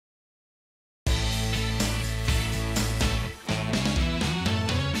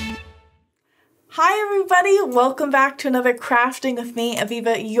Hi everybody, welcome back to another Crafting with me,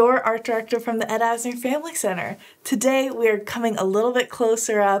 Aviva, your art director from the Asner Family Center. Today we are coming a little bit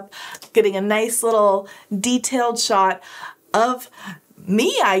closer up, getting a nice little detailed shot of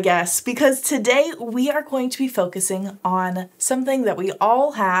me, I guess, because today we are going to be focusing on something that we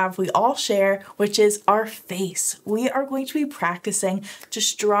all have, we all share, which is our face. We are going to be practicing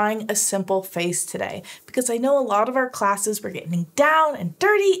just drawing a simple face today because I know a lot of our classes were getting down and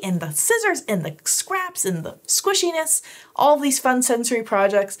dirty and the scissors and the scraps and the squishiness, all these fun sensory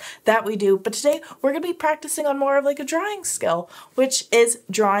projects that we do. But today we're going to be practicing on more of like a drawing skill, which is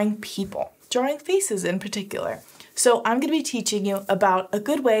drawing people, drawing faces in particular. So I'm going to be teaching you about a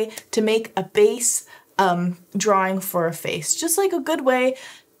good way to make a base drawing for a face. Just like a good way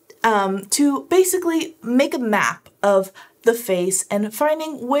to basically make a map of the face and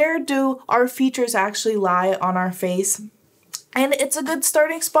finding where do our features actually lie on our face. And it's a good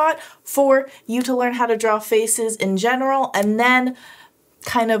starting spot for you to learn how to draw faces in general and then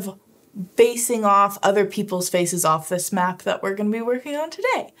kind of basing off other people's faces off this map that we're going to be working on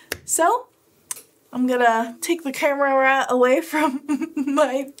today. So I'm gonna take the camera away from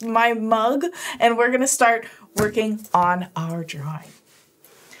my mug and we're gonna start working on our drawing.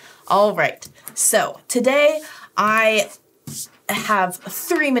 All right, so today I have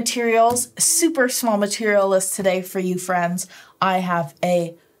 3 materials, super small material list today for you friends. I have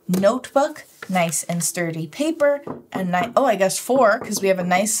a notebook, nice and sturdy paper, and I guess 4 because we have a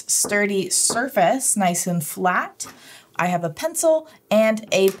nice sturdy surface, nice and flat. I have a pencil and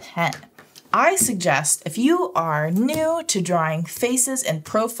a pen. I suggest if you are new to drawing faces and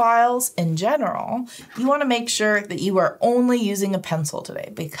profiles in general, you want to make sure that you are only using a pencil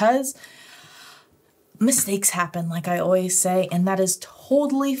today because mistakes happen, like I always say, and that is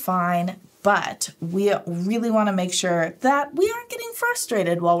totally fine. But we really want to make sure that we aren't getting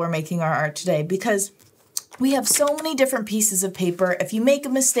frustrated while we're making our art today because we have so many different pieces of paper. If you make a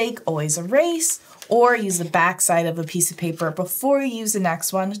mistake, always erase or use the back side of a piece of paper before you use the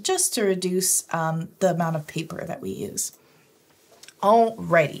next one, just to reduce the amount of paper that we use.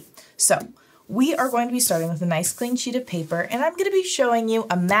 Alrighty, so we are going to be starting with a nice clean sheet of paper, and I'm going to be showing you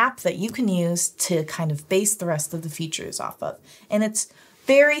a map that you can use to kind of base the rest of the features off of. And it's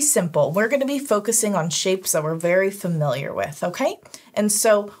very simple. We're going to be focusing on shapes that we're very familiar with, okay? And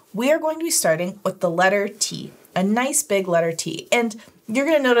so we are going to be starting with the letter T, a nice big letter T. And you're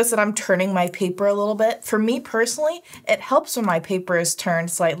going to notice that I'm turning my paper a little bit. For me personally, it helps when my paper is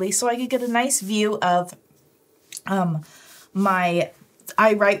turned slightly so I could get a nice view of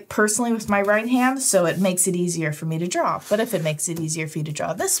I write personally with my right hand, so it makes it easier for me to draw. But if it makes it easier for you to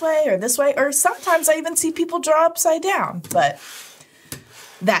draw this way, or sometimes I even see people draw upside down, but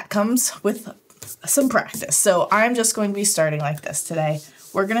that comes with some practice. So I'm just going to be starting like this today.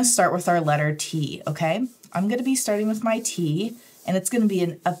 We're going to start with our letter T, okay? I'm going to be starting with my T, and it's going to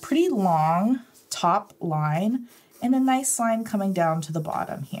be a pretty long top line and a nice line coming down to the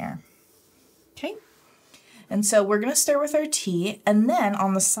bottom here, okay? And so we're going to start with our T, and then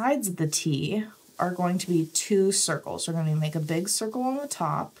on the sides of the T are going to be 2 circles. We're going to make a big circle on the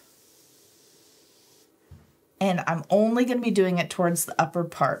top, and I'm only going to be doing it towards the upper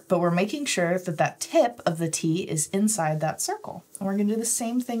part, but we're making sure that that tip of the T is inside that circle. And we're going to do the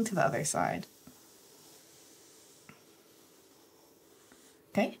same thing to the other side.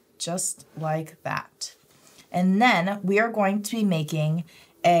 Okay, just like that. And then we are going to be making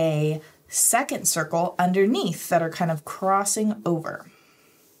a second circle underneath that are kind of crossing over.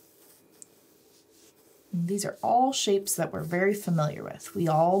 And these are all shapes that we're very familiar with. We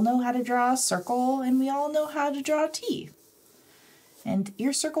all know how to draw a circle and we all know how to draw a T. And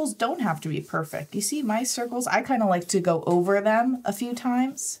your circles don't have to be perfect. You see my circles, I kind of like to go over them a few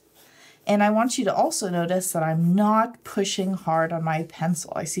times. And I want you to also notice that I'm not pushing hard on my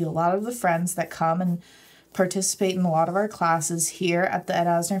pencil. I see a lot of the friends that come and participate in a lot of our classes here at the Ed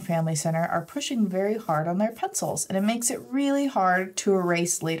Asner Family Center are pushing very hard on their pencils, and it makes it really hard to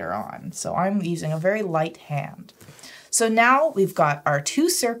erase later on. So I'm using a very light hand. So now we've got our 2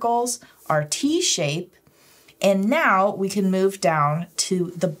 circles, our T shape, and now we can move down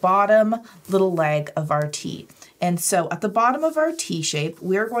to the bottom little leg of our T. And so at the bottom of our T shape,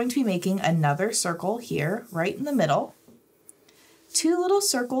 we're going to be making another circle here, right in the middle. 2 little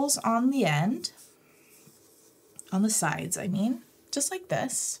circles on the end, on the sides, I mean, just like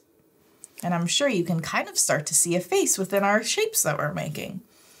this. And I'm sure you can kind of start to see a face within our shapes that we're making.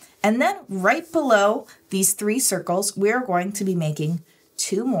 And then right below these 3 circles, we're going to be making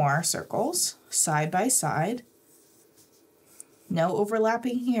 2 more circles side by side. No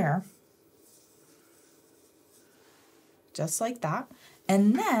overlapping here. Just like that.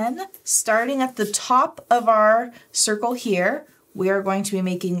 And then starting at the top of our circle here, we are going to be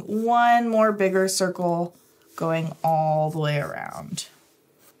making one more bigger circle going all the way around.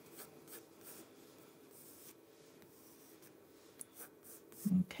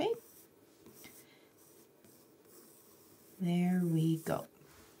 Okay. There we go.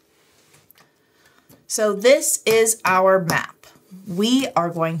 So this is our map. We are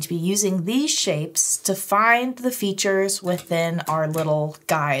going to be using these shapes to find the features within our little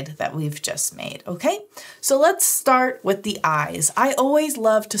guide that we've just made, okay? So let's start with the eyes. I always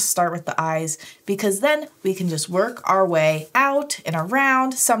love to start with the eyes because then we can just work our way out and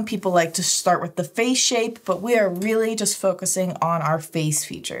around. Some people like to start with the face shape, but we are really just focusing on our face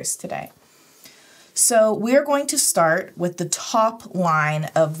features today. So we're going to start with the top line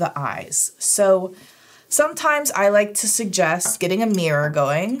of the eyes. So sometimes I like to suggest getting a mirror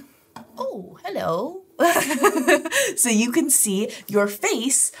going. Oh, hello. So you can see your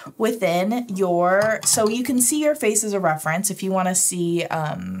face within so you can see your face as a reference if you want to see,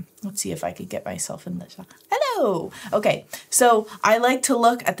 let's see if I could get myself in the shot. Hello. Okay, so I like to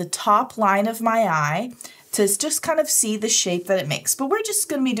look at the top line of my eye to just kind of see the shape that it makes. But we're just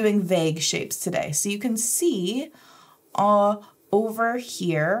going to be doing vague shapes today. So you can see over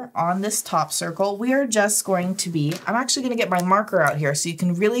here on this top circle, we are just going to be, I'm actually going to get my marker out here so you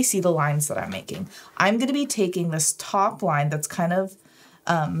can really see the lines that I'm making. I'm going to be taking this top line that's kind of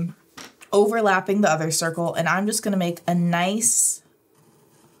overlapping the other circle, and I'm just going to make a nice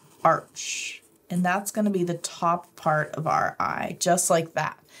arch. And that's going to be the top part of our eye, just like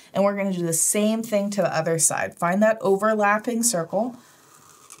that. And we're going to do the same thing to the other side. Find that overlapping circle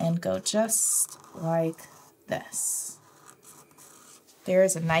and go just like this.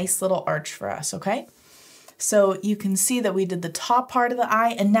 There's a nice little arch for us, okay? So you can see that we did the top part of the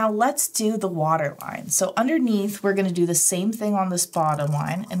eye, and now let's do the waterline. So underneath, we're gonna do the same thing on this bottom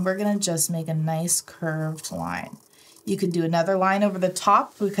line, and we're gonna just make a nice curved line. You can do another line over the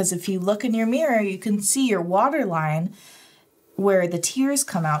top, because if you look in your mirror, you can see your waterline where the tears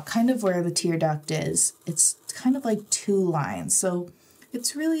come out, kind of where the tear duct is. It's kind of like two lines. So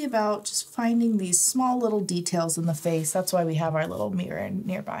it's really about just finding these small little details in the face. That's why we have our little mirror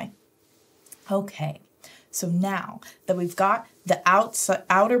nearby. Okay, so now that we've got the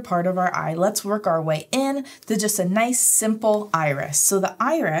outer part of our eye, let's work our way in to just a nice simple iris. So the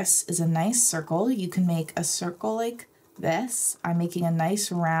iris is a nice circle. You can make a circle like this. I'm making a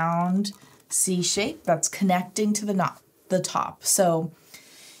nice round C shape that's connecting to the top. So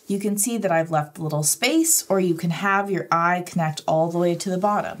you can see that I've left a little space, or you can have your eye connect all the way to the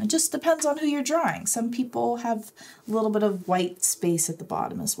bottom. It just depends on who you're drawing. Some people have a little bit of white space at the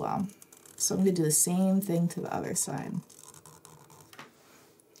bottom as well. So I'm going to do the same thing to the other side.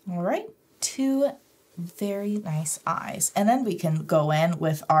 All right, two very nice eyes. And then we can go in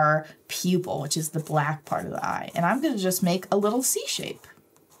with our pupil, which is the black part of the eye. And I'm going to just make a little C shape.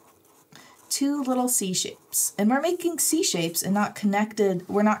 Two little C shapes. And we're making C shapes and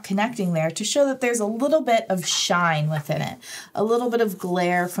we're not connecting there to show that there's a little bit of shine within it, a little bit of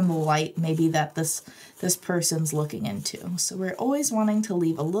glare from the light maybe that this person's looking into. So we're always wanting to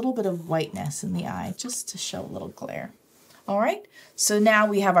leave a little bit of whiteness in the eye just to show a little glare. All right, so now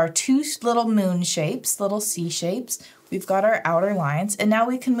we have our two little moon shapes, little C shapes. We've got our outer lines, and now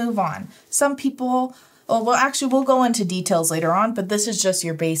we can move on. Some people, we'll go into details later on, but this is just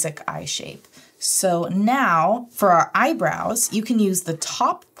your basic eye shape. So now for our eyebrows, you can use the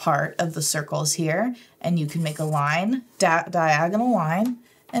top part of the circles here, and you can make a line, diagonal line,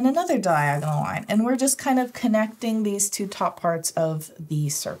 and another diagonal line. And we're just kind of connecting these two top parts of the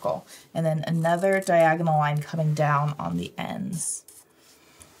circle. And then another diagonal line coming down on the ends.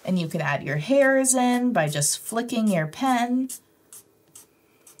 And you can add your hairs in by just flicking your pen.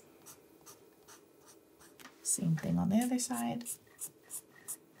 Same thing on the other side.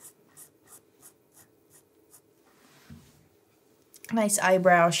 Nice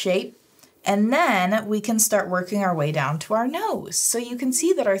eyebrow shape. And then we can start working our way down to our nose. So you can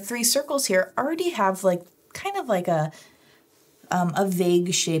see that our three circles here already have kind of like a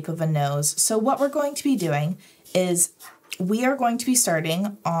vague shape of a nose. So what we're going to be doing is we are going to be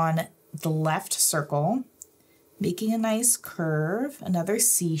starting on the left circle, making a nice curve, another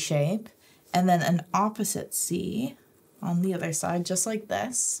C shape, and then an opposite C on the other side, just like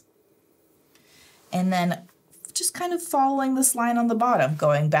this. And then just kind of following this line on the bottom,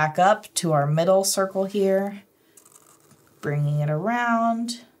 going back up to our middle circle here, bringing it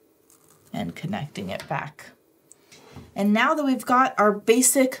around and connecting it back. And now that we've got our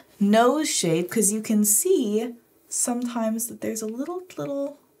basic nose shape, because you can see sometimes that there's a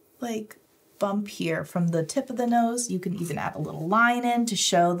little like bump here from the tip of the nose. You can even add a little line in to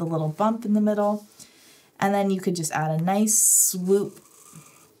show the little bump in the middle. And then you could just add a nice swoop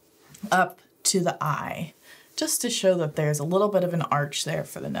up to the eye, just to show that there's a little bit of an arch there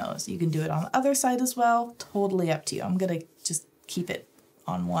for the nose. You can do it on the other side as well, totally up to you. I'm gonna just keep it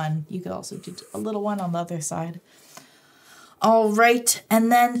on one. You could also do a little one on the other side. All right,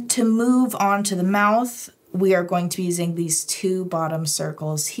 and then to move on to the mouth, we are going to be using these two bottom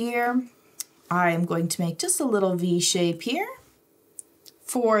circles here. I am going to make just a little V shape here.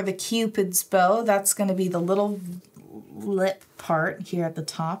 For the Cupid's bow, that's going to be the little lip part here at the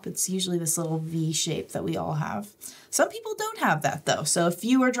top. It's usually this little V shape that we all have. Some people don't have that though. So if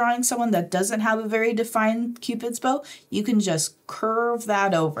you are drawing someone that doesn't have a very defined Cupid's bow, you can just curve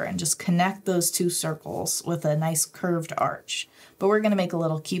that over and just connect those two circles with a nice curved arch. But we're going to make a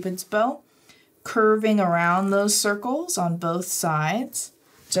little Cupid's bow, curving around those circles on both sides,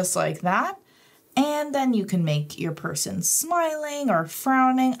 just like that. And then you can make your person smiling or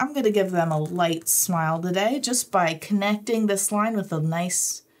frowning. I'm going to give them a light smile today just by connecting this line with a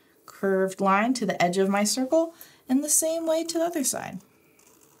nice curved line to the edge of my circle, and the same way to the other side.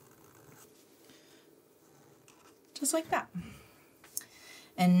 Just like that.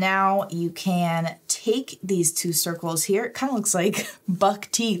 And now you can take these two circles here. It kind of looks like buck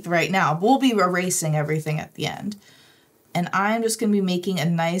teeth right now. We'll be erasing everything at the end. And I'm just going to be making a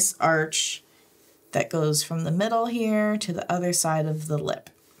nice arch that goes from the middle here to the other side of the lip.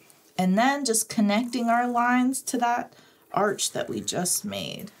 And then just connecting our lines to that arch that we just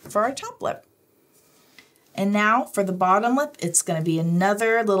made for our top lip. And now for the bottom lip, it's going to be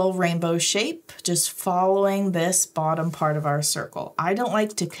another little rainbow shape, just following this bottom part of our circle. I don't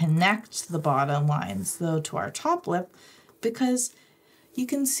like to connect the bottom lines though to our top lip, because you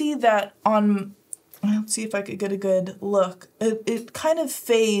can see that on, let's see if I could get a good look. It kind of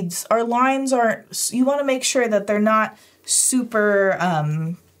fades. Our lines aren't, you want to make sure that they're not super,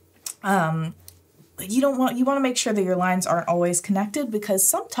 you want to make sure that your lines aren't always connected, because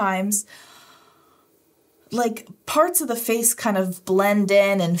sometimes like parts of the face kind of blend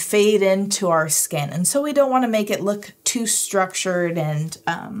in and fade into our skin. And so we don't want to make it look too structured, and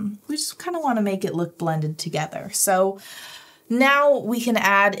we just kind of want to make it look blended together. So now we can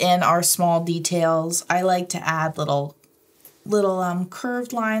add in our small details. I like to add little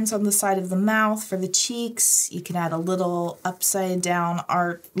curved lines on the side of the mouth for the cheeks. You can add a little upside down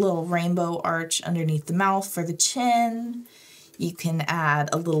little rainbow arch underneath the mouth for the chin. You can add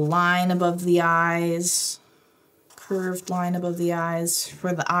a little line above the eyes, curved line above the eyes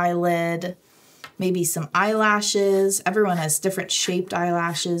for the eyelid. Maybe some eyelashes. Everyone has different shaped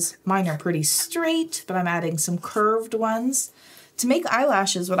eyelashes. Mine are pretty straight, but I'm adding some curved ones. To make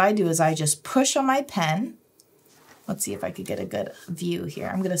eyelashes, what I do is I just push on my pen. Let's see if I could get a good view here.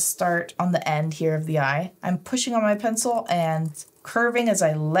 I'm going to start on the end here of the eye. I'm pushing on my pencil and curving as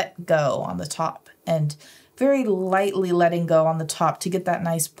I let go on the top, and very lightly letting go on the top to get that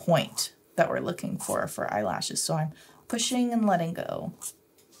nice point that we're looking for eyelashes. So I'm pushing and letting go.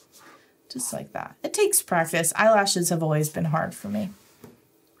 Just like that. It takes practice. Eyelashes have always been hard for me.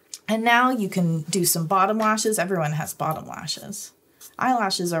 And now you can do some bottom lashes. Everyone has bottom lashes.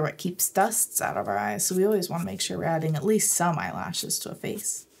 Eyelashes are what keeps dusts out of our eyes, so we always want to make sure we're adding at least some eyelashes to a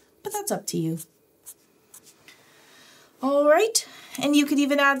face. But that's up to you. All right, and you could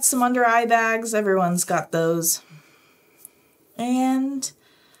even add some under eye bags. Everyone's got those. And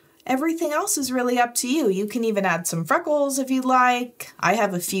everything else is really up to you. You can even add some freckles if you'd like. I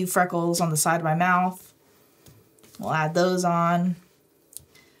have a few freckles on the side of my mouth. We'll add those on.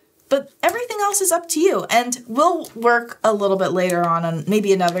 But everything else is up to you. And we'll work a little bit later on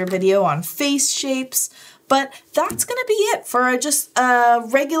maybe another video on face shapes. But that's going to be it for just a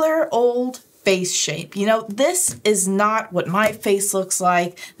regular old face shape. You know, this is not what my face looks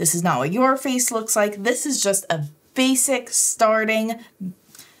like. This is not what your face looks like. This is just a basic starting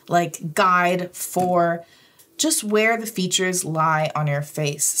guide for just where the features lie on your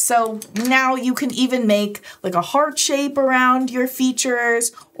face. So now you can even make like a heart shape around your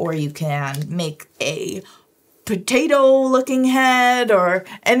features, or you can make a potato looking head or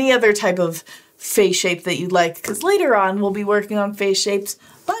any other type of face shape that you'd like, because later on we'll be working on face shapes.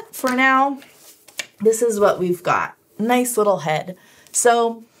 But for now, this is what we've got. Nice little head.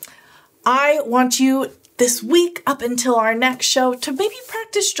 So I want you this week up until our next show to maybe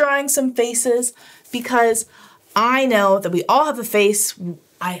practice drawing some faces, because I know that we all have a face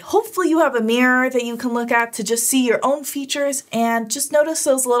hopefully you have a mirror that you can look at to just see your own features and just notice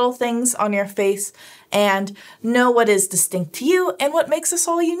those little things on your face and know what is distinct to you and what makes us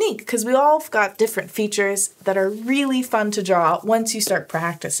all unique, because we all have got different features that are really fun to draw once you start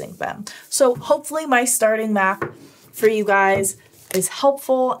practicing them. So hopefully my starting map for you guys is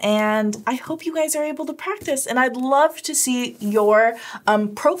helpful, and I hope you guys are able to practice, and I'd love to see your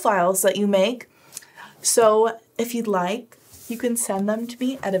profiles that you make. So if you'd like, you can send them to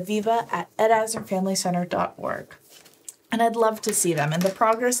me at aviva@edasnerfamilycenter.org. And I'd love to see them and the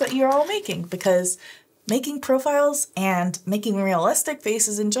progress that you're all making, because making profiles and making realistic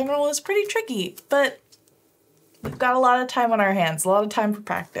faces in general is pretty tricky, but we've got a lot of time on our hands, a lot of time for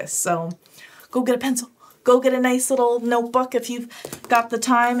practice. So go get a pencil, go get a nice little notebook if you've got the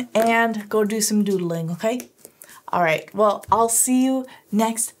time, and go do some doodling, okay? All right, well, I'll see you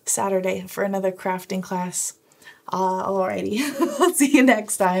next Saturday for another crafting class. Alrighty, I'll see you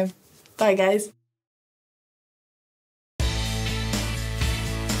next time. Bye, guys.